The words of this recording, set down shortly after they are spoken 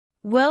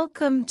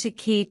Welcome to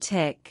Key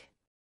Tech.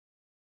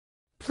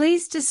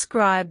 Please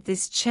describe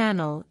this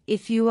channel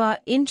if you are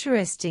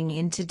interested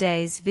in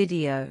today's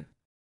video.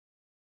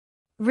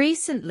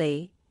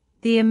 Recently,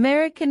 the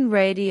American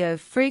radio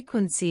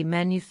frequency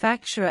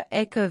manufacturer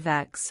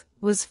Echovax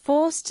was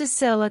forced to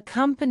sell a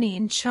company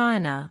in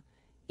China,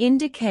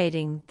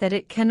 indicating that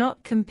it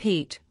cannot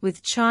compete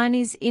with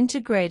Chinese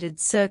integrated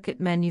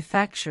circuit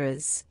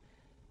manufacturers,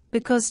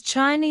 because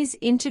Chinese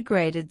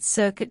integrated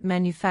circuit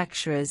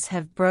manufacturers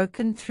have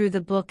broken through the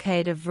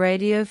blockade of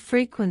radio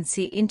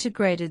frequency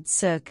integrated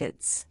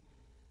circuits,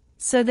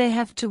 so they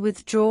have to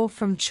withdraw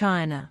from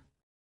China.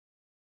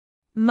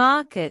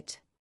 Market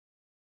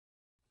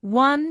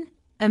 1.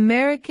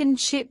 American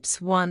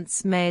chips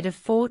once made a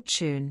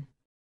fortune.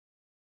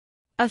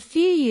 A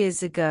few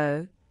years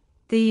ago,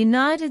 the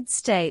United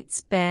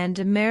States banned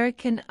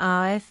American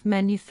RF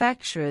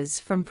manufacturers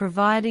from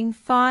providing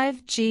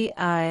 5G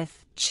RF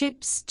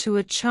chips to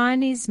a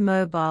Chinese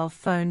mobile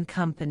phone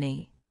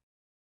company.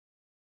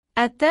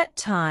 At that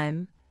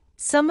time,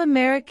 some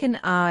American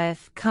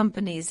RF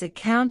companies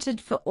accounted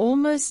for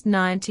almost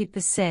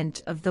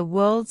 90% of the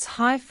world's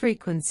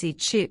high-frequency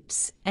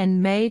chips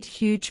and made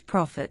huge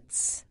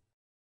profits.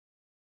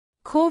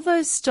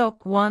 Qorvo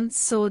stock once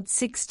soared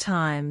 6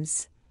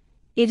 times.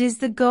 It is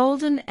the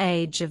golden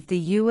age of the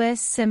U.S.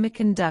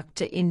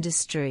 semiconductor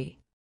industry.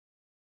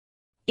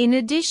 In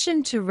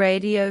addition to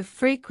radio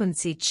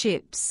frequency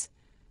chips,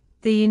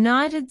 the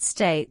United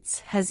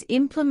States has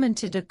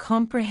implemented a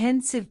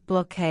comprehensive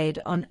blockade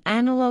on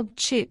analog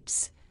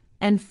chips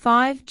and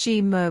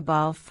 5G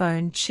mobile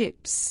phone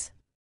chips.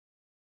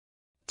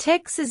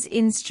 Texas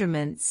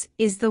Instruments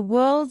is the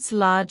world's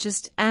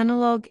largest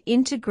analog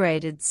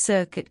integrated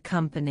circuit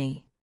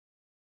company.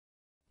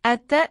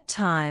 At that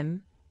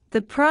time,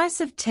 the price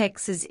of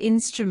Texas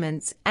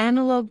Instruments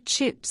analog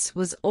chips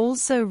was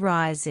also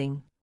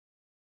rising.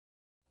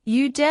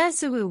 Yu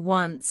Dazuo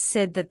once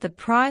said that the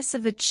price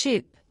of a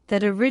chip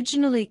that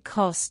originally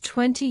cost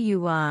 20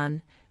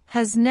 yuan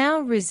has now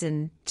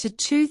risen to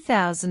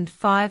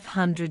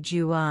 2,500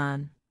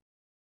 yuan.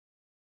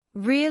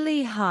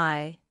 Really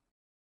high.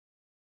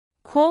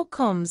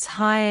 Qualcomm's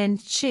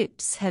high-end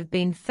chips have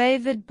been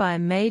favored by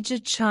major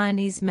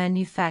Chinese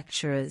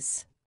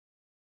manufacturers.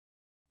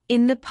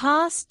 In the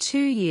past 2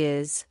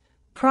 years,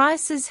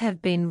 prices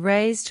have been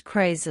raised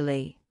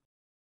crazily.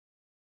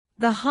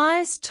 The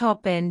highest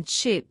top-end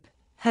chip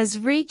has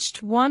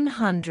reached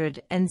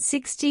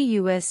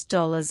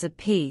 $160 a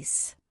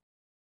piece.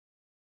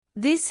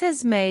 This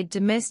has made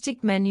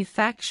domestic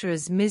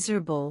manufacturers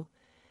miserable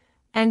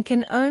and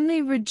can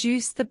only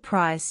reduce the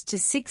price to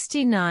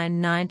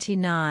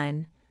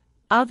 $69.99,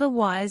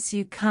 otherwise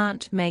you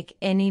can't make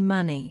any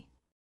money.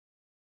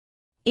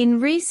 In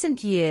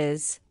recent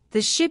years,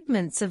 the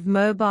shipments of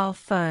mobile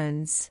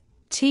phones,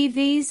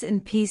 TVs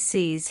and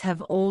PCs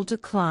have all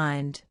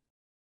declined.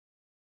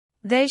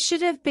 They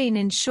should have been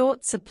in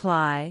short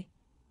supply,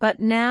 but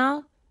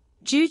now,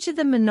 due to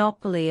the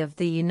monopoly of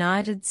the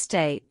United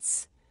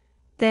States,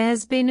 there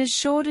has been a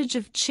shortage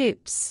of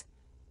chips,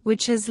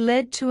 which has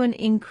led to an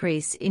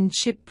increase in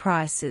chip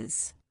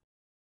prices.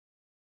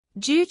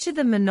 Due to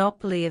the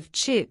monopoly of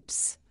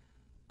chips,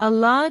 a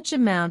large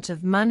amount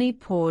of money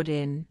poured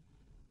in,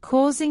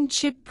 causing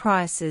chip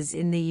prices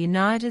in the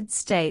United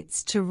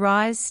States to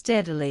rise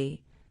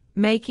steadily,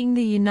 making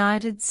the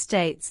United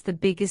States the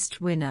biggest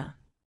winner.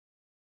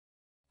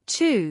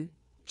 2.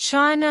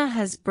 China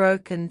has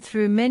broken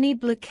through many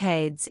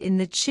blockades in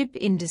the chip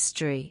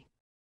industry.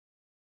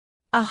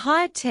 A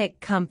high-tech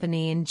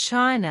company in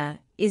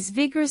China is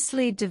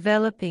vigorously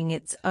developing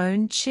its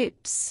own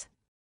chips.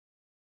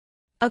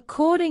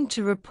 According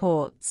to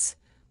reports,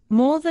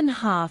 more than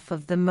half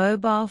of the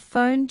mobile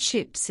phone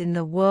chips in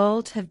the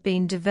world have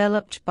been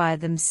developed by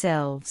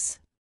themselves.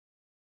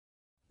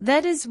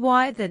 That is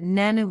why the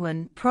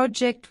Nanoone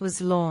project was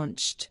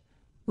launched,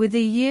 with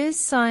a year's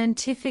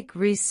scientific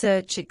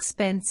research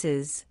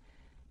expenses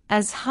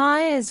as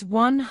high as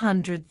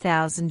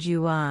 100,000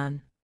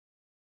 yuan.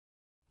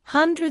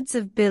 Hundreds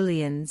of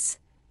billions,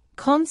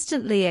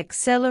 constantly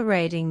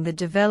accelerating the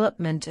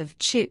development of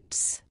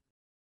chips.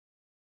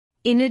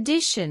 In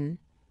addition,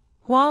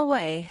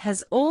 Huawei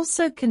has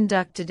also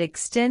conducted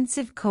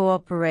extensive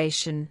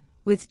cooperation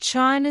with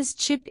China's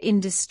chip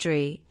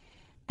industry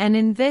and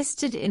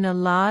invested in a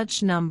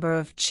large number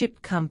of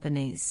chip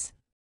companies.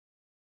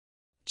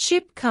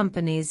 Chip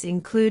companies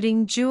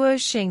including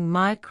Zhuosheng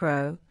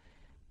Micro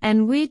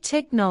and Wii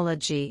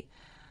Technology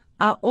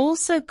are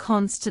also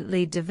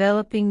constantly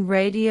developing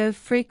radio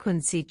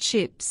frequency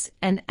chips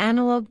and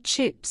analog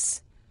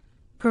chips.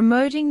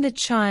 Promoting the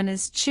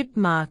China's chip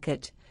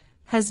market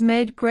has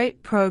made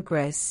great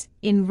progress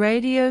in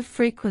radio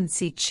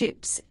frequency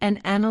chips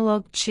and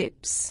analog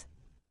chips.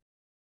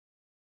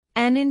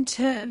 And in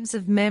terms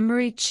of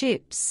memory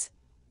chips,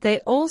 they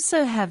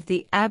also have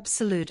the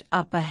absolute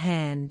upper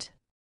hand.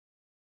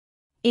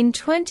 In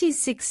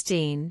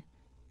 2016,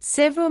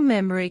 several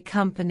memory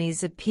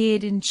companies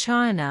appeared in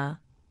China,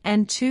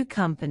 and 2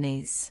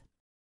 companies.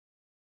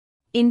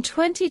 In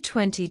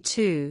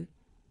 2022,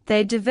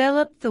 they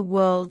developed the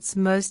world's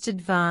most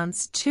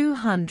advanced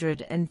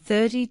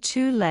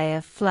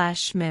 232-layer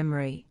flash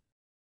memory.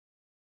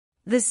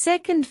 The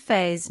second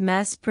phase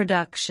mass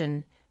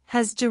production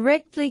has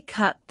directly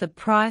cut the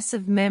price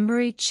of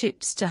memory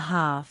chips to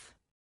half.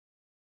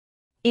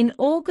 In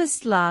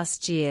August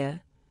last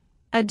year,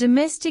 a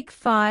domestic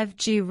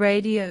 5G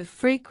radio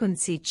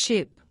frequency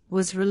chip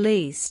was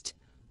released,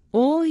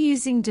 all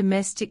using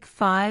domestic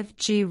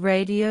 5G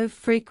radio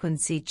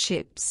frequency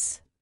chips.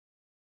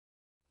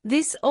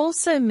 This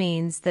also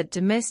means that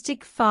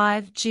domestic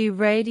 5G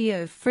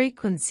radio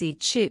frequency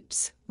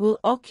chips will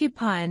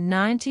occupy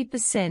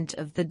 90%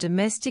 of the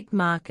domestic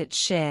market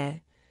share,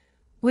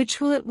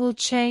 which will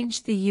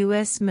change the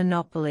US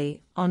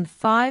monopoly on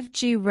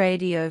 5G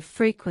radio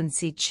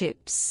frequency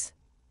chips.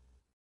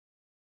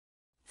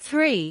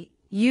 3.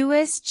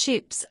 US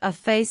chips are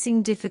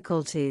facing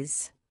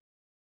difficulties.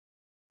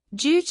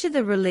 Due to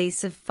the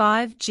release of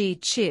 5G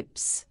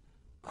chips,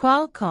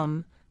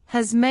 Qualcomm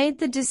has made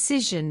the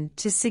decision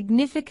to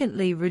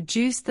significantly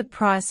reduce the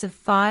price of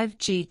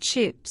 5G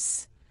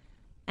chips,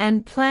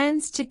 and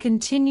plans to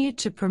continue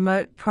to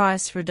promote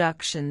price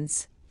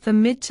reductions for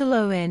mid to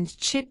low-end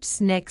chips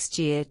next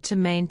year to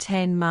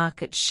maintain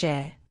market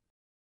share.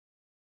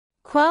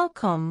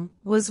 Qualcomm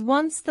was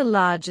once the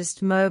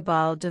largest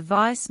mobile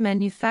device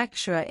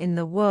manufacturer in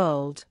the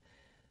world,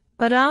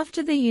 but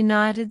after the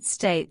United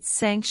States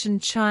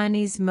sanctioned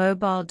Chinese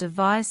mobile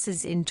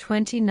devices in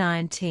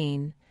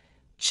 2019,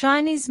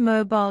 Chinese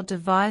mobile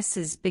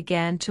devices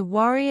began to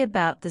worry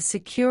about the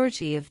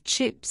security of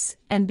chips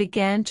and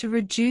began to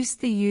reduce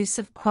the use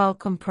of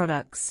Qualcomm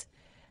products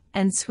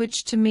and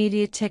switch to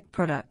MediaTek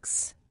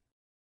products.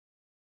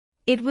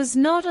 It was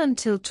not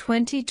until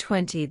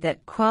 2020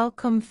 that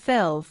Qualcomm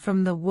fell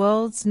from the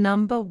world's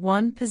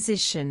 #1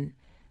 position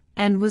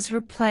and was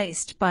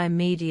replaced by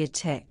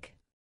MediaTek.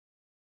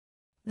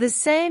 The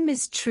same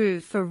is true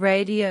for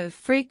radio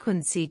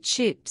frequency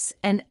chips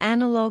and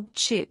analog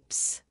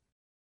chips.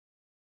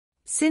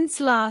 Since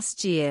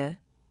last year,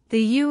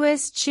 the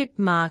US chip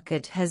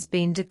market has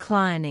been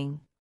declining.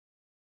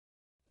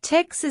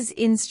 Texas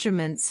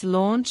Instruments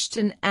launched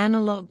an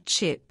analog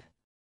chip.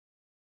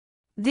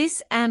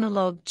 This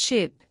analog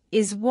chip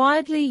is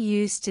widely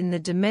used in the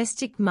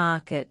domestic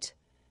market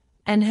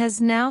and has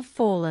now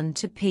fallen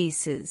to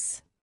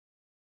pieces.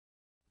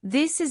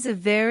 This is a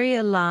very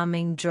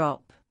alarming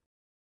drop.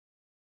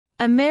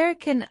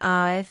 American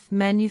RF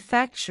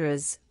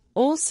manufacturers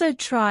also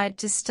tried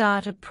to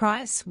start a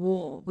price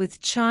war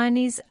with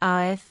Chinese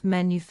RF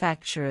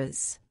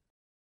manufacturers.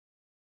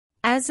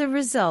 As a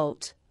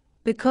result,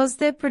 because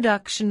their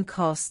production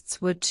costs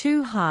were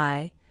too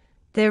high,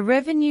 their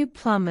revenue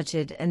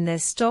plummeted and their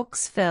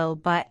stocks fell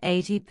by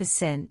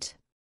 80%.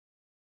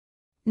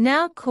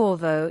 Now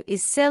Qorvo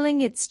is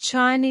selling its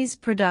Chinese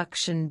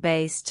production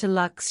base to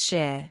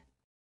Luxshare.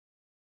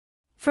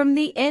 From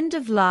the end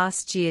of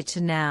last year to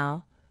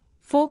now,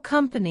 4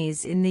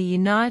 companies in the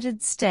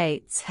United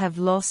States have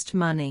lost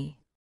money.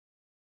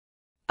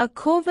 A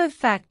Qorvo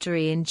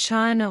factory in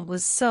China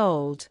was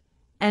sold,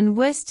 and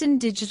Western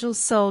Digital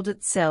sold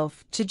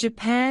itself to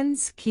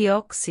Japan's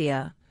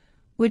Kioxia,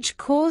 which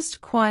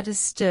caused quite a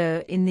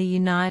stir in the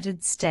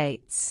United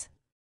States.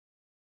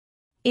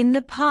 In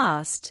the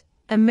past,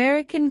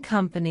 American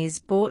companies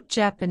bought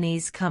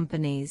Japanese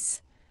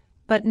companies,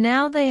 but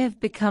now they have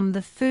become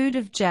the food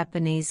of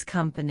Japanese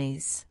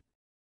companies.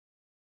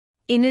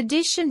 In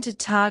addition to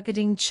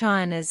targeting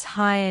China's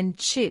high-end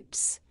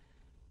chips,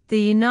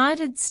 the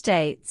United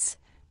States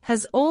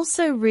has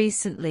also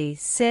recently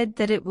said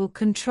that it will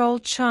control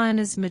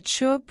China's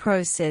mature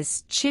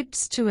process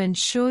chips to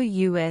ensure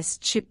US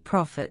chip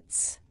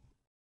profits.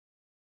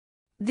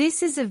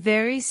 This is a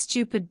very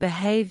stupid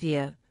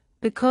behavior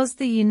because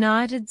the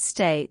United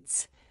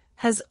States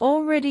has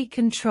already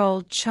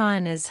controlled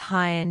China's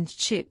high-end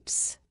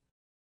chips.